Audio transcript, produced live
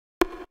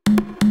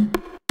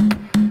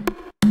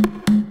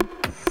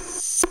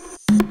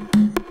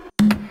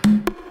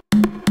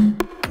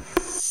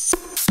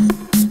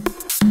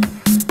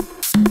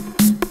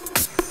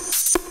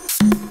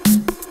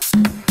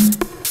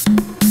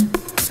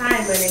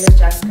name is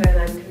Jessica and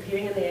I'm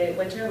competing in the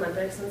Winter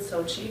Olympics in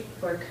Sochi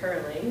for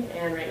curling,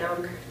 and right now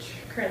I'm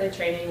currently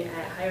training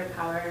at Higher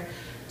Power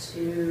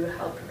to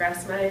help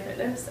progress my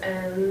fitness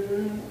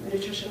and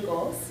nutrition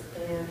goals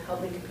and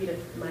help me compete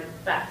at my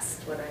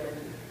best when I'm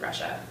in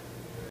Russia.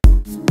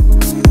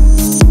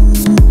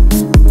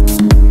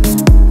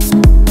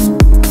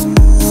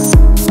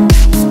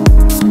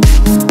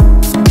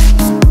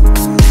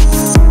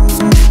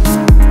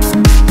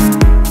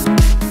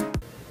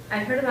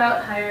 I heard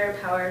about Higher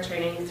Power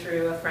training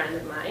through a friend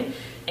of mine,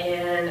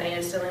 and I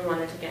instantly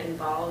wanted to get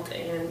involved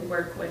and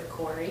work with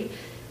Corey.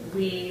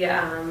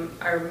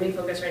 Our main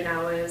focus right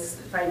now is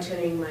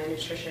fine-tuning my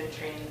nutrition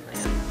training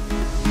plan.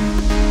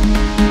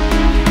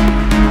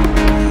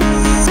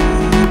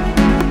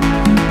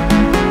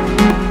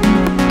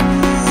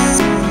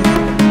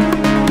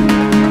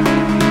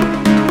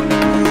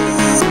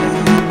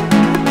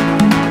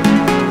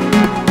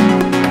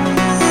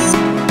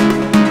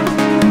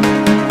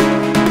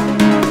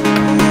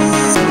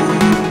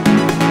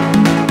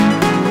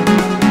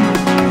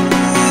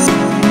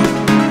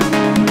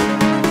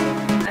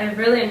 I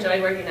really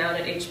enjoy working out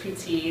at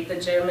HPT. The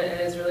gym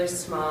is really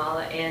small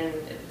and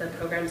the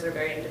programs are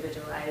very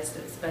individualized.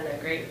 It's been a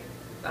great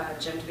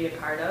gym to be a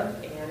part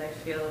of, and I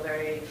feel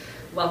very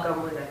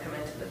welcome when I come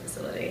into the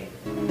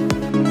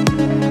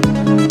facility.